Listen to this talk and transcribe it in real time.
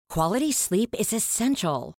Quality sleep is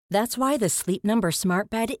essential. That's why the Sleep Number Smart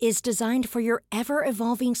Bed is designed for your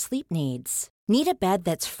ever-evolving sleep needs. Need a bed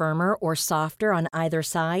that's firmer or softer on either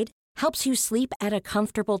side? Helps you sleep at a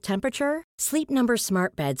comfortable temperature? Sleep Number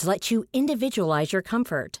Smart Beds let you individualize your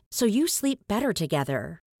comfort, so you sleep better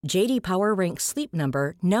together. J.D. Power ranks Sleep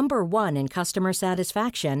Number number 1 in customer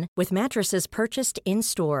satisfaction with mattresses purchased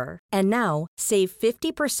in-store. And now, save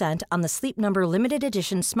 50% on the Sleep Number Limited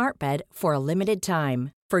Edition Smart Bed for a limited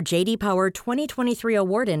time. For J.D. Power 2023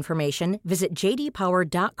 award information, visit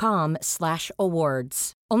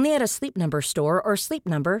jdpower.com/awards. Only at a Sleep Number store or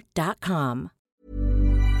sleepnumber.com.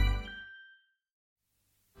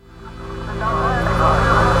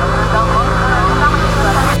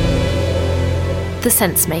 The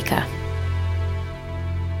Sensemaker.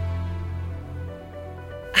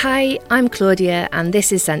 Hi, I'm Claudia and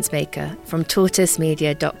this is Sensemaker from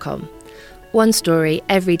tortoisemedia.com. One story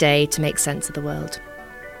every day to make sense of the world.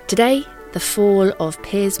 Today, the fall of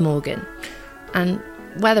Piers Morgan and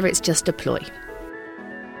whether it's just a ploy.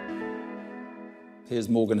 Piers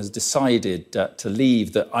Morgan has decided to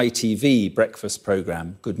leave the ITV breakfast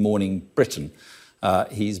programme, Good Morning Britain.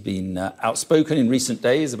 He's been outspoken in recent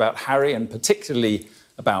days about Harry and particularly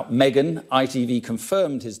about Meghan. ITV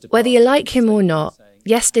confirmed his departure. Whether you like him or not,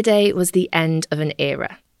 yesterday was the end of an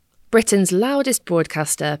era. Britain's loudest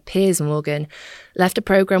broadcaster, Piers Morgan, left a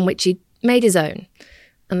programme which he made his own,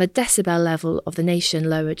 and the decibel level of the nation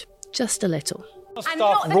lowered just a little.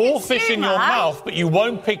 Stuff raw fish in your mouth, but you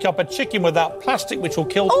won't pick up a chicken without plastic, which will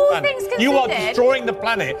kill the planet. You are destroying the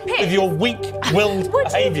planet with your weak-willed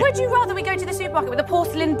behaviour. Would you rather we go to the supermarket with a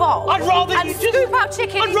porcelain bowl? I'd rather and you scoop out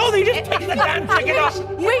chicken. I'd rather you just pick the damn chicken up.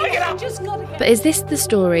 Pick it up. But is this the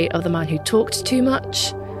story of the man who talked too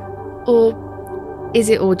much? Or is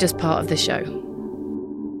it all just part of the show?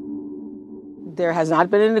 There has not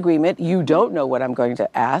been an agreement. You don't know what I'm going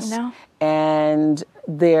to ask. No. And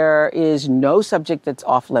there is no subject that's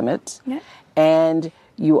off limits. Yeah. And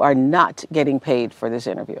you are not getting paid for this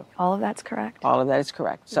interview. All of that's correct. All of that is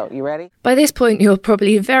correct. So, you ready? By this point, you're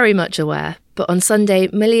probably very much aware, but on Sunday,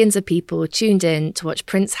 millions of people tuned in to watch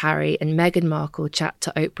Prince Harry and Meghan Markle chat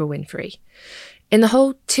to Oprah Winfrey. In the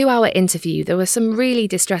whole 2-hour interview, there were some really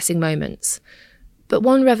distressing moments, but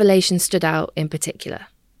one revelation stood out in particular.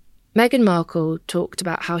 Meghan Markle talked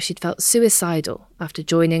about how she'd felt suicidal after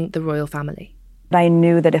joining the royal family. I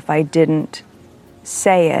knew that if I didn't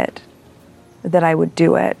say it, that I would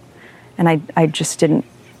do it. And I just didn't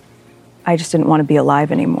want to be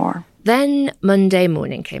alive anymore. Then Monday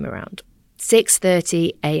morning came around,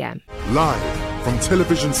 6:30 a.m. Live from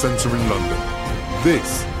Television Centre in London,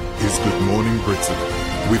 this is Good Morning Britain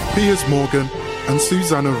with Piers Morgan and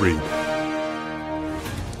Susanna Reid.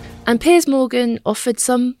 And Piers Morgan offered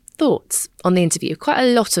some thoughts on the interview. Quite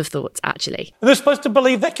a lot of thoughts, actually. And they're supposed to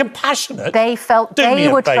believe they're compassionate. They felt they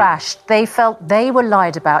were trashed. They felt they were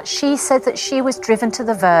lied about. She said that she was driven to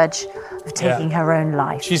the verge of taking her own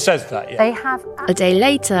life. She says that, yeah. They have. A day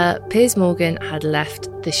later, Piers Morgan had left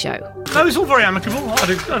the show. No, it was all very amicable. I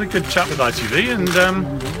had a good chat with ITV and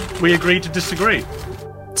we agreed to disagree.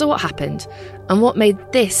 So what happened? And what made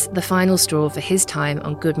this the final straw for his time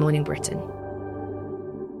on Good Morning Britain?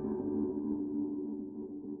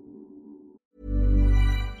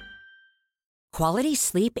 Quality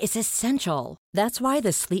sleep is essential. That's why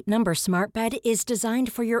the Sleep Number Smart Bed is designed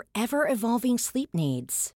for your ever-evolving sleep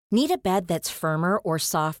needs. Need a bed that's firmer or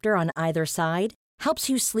softer on either side? Helps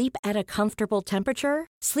you sleep at a comfortable temperature?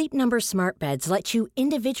 Sleep Number Smart Beds let you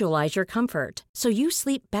individualize your comfort, so you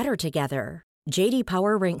sleep better together. J.D.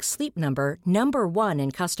 Power ranks Sleep Number number 1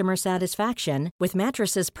 in customer satisfaction with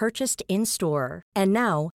mattresses purchased in-store. And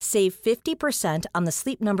now, save 50% on the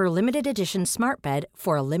Sleep Number Limited Edition Smart Bed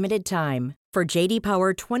for a limited time. For J.D.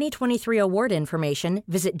 Power 2023 award information,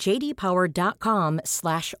 visit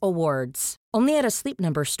jdpower.com/awards. Only at a Sleep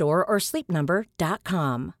Number store or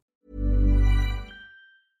sleepnumber.com.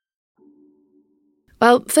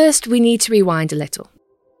 Well, first we need to rewind a little.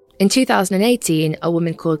 In 2018, a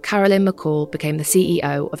woman called Carolyn McCall became the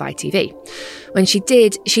CEO of ITV. When she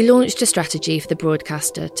did, she launched a strategy for the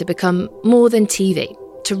broadcaster to become more than TV,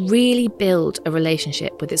 to really build a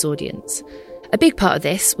relationship with its audience. A big part of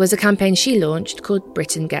this was a campaign she launched called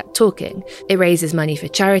Britain Get Talking. It raises money for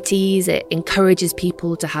charities, it encourages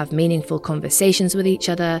people to have meaningful conversations with each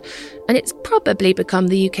other, and it's probably become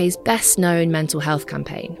the UK's best-known mental health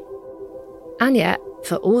campaign. And yet,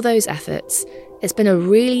 for all those efforts, it's been a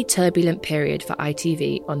really turbulent period for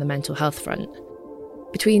ITV on the mental health front.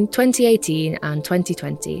 Between 2018 and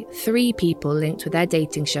 2020, 3 people linked with their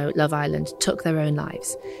dating show Love Island took their own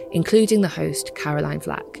lives, including the host Caroline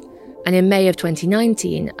Flack. And in May of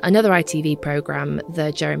 2019, another ITV programme,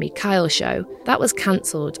 The Jeremy Kyle Show, that was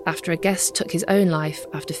cancelled after a guest took his own life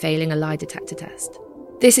after failing a lie detector test.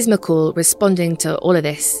 This is McCall responding to all of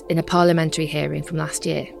this in a parliamentary hearing from last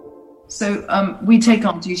year. So we take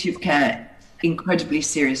our duty of care incredibly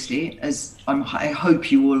seriously, as I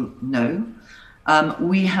hope you all know.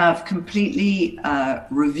 We have completely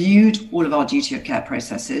reviewed all of our duty of care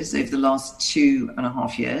processes over the last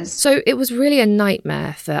 2.5 years. So it was really a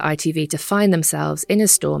nightmare for ITV to find themselves in a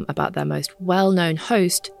storm about their most well-known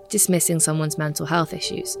host dismissing someone's mental health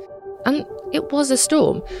issues. And it was a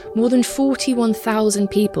storm. More than 41,000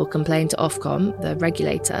 people complained to Ofcom, the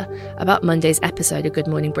regulator, about Monday's episode of Good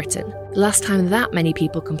Morning Britain. The last time that many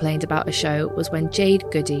people complained about a show was when Jade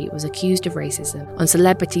Goody was accused of racism on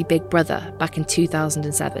Celebrity Big Brother back in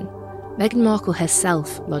 2007. Meghan Markle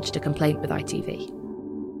herself lodged a complaint with ITV.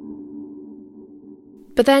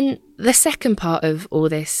 But then the second part of all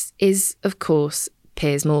this is, of course,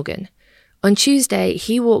 Piers Morgan. On Tuesday,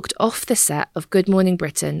 he walked off the set of Good Morning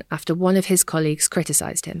Britain after one of his colleagues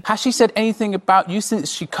criticised him. Has she said anything about you since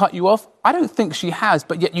she cut you off? I don't think she has,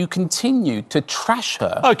 but yet you continue to trash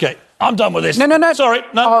her. OK, I'm done with this. No. Sorry,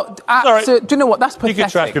 no. Sorry. So, do you know what? That's pathetic. You can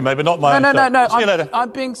trash me, maybe not my own. No. See you later. I'm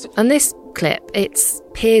being... And this clip, it's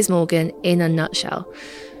Piers Morgan in a nutshell.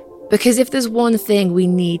 Because if there's one thing we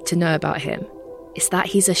need to know about him, it's that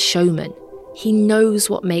he's a showman. He knows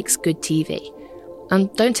what makes good TV. And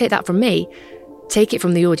don't take that from me, take it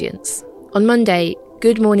from the audience. On Monday,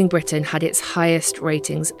 Good Morning Britain had its highest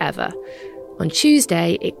ratings ever. On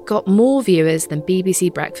Tuesday, it got more viewers than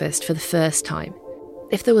BBC Breakfast for the first time.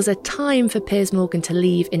 If there was a time for Piers Morgan to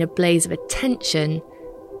leave in a blaze of attention,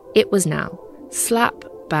 it was now, slap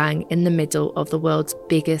bang in the middle of the world's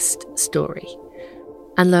biggest story.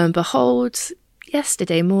 And lo and behold,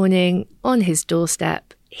 yesterday morning, on his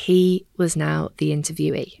doorstep, he was now the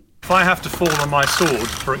interviewee. If I have to fall on my sword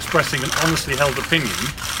for expressing an honestly held opinion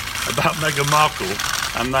about Meghan Markle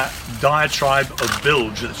and that diatribe of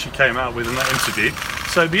bilge that she came out with in that interview,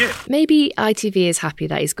 so be it. Maybe ITV is happy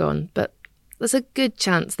that he's gone, but there's a good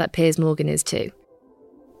chance that Piers Morgan is too.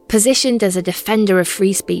 Positioned as a defender of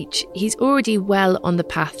free speech, he's already well on the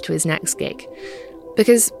path to his next gig.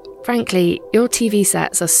 Because, frankly, your TV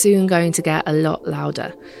sets are soon going to get a lot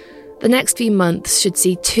louder. The next few months should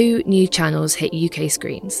see 2 new channels hit UK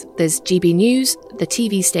screens. There's GB News, the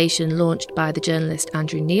TV station launched by the journalist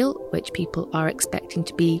Andrew Neil, which people are expecting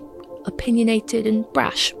to be opinionated and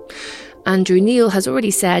brash. Andrew Neil has already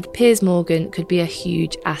said Piers Morgan could be a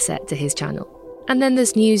huge asset to his channel. And then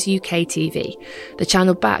there's News UK TV, the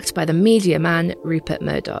channel backed by the media man Rupert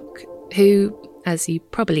Murdoch, who, as you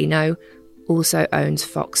probably know, also owns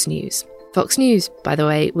Fox News. Fox News, by the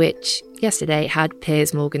way, which yesterday had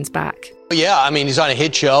Piers Morgan's back. Yeah, I mean, he's on a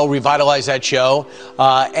hit show, revitalized that show,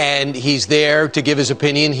 and he's there to give his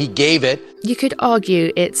opinion. He gave it. You could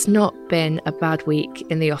argue it's not been a bad week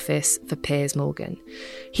in the office for Piers Morgan.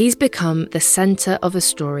 He's become the centre of a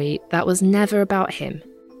story that was never about him.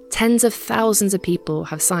 Tens of thousands of people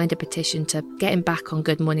have signed a petition to get him back on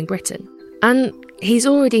Good Morning Britain. And he's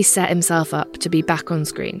already set himself up to be back on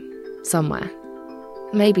screen, somewhere.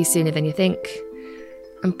 Maybe sooner than you think,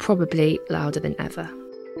 and probably louder than ever.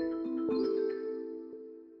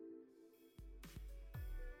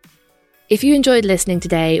 If you enjoyed listening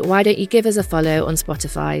today, why don't you give us a follow on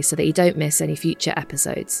Spotify so that you don't miss any future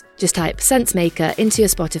episodes? Just type Sensemaker into your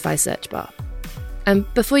Spotify search bar. And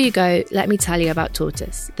before you go, let me tell you about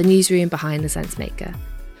Tortoise, the newsroom behind the Sensemaker.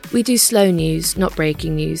 We do slow news, not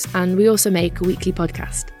breaking news, and we also make a weekly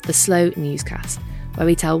podcast, the Slow Newscast, where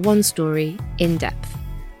we tell one story in depth.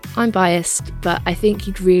 I'm biased, but I think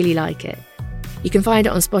you'd really like it. You can find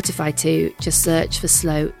it on Spotify too, just search for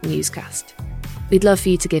Slow Newscast. We'd love for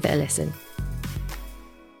you to give it a listen.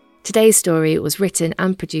 Today's story was written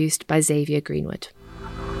and produced by Xavier Greenwood.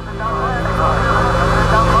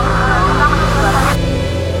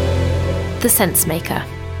 The Sensemaker.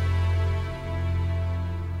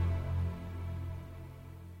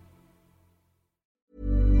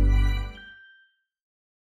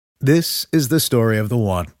 This is the story of the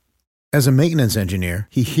one. As a maintenance engineer,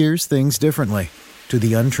 he hears things differently. To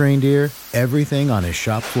the untrained ear, everything on his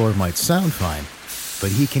shop floor might sound fine,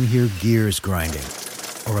 but he can hear gears grinding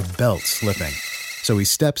or a belt slipping. So he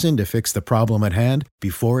steps in to fix the problem at hand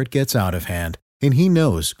before it gets out of hand. And he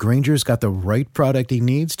knows Grainger's got the right product he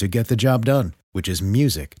needs to get the job done, which is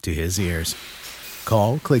music to his ears.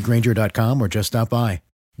 Call, click Grainger.com, or just stop by.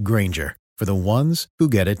 Grainger, for the ones who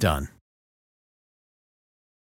get it done.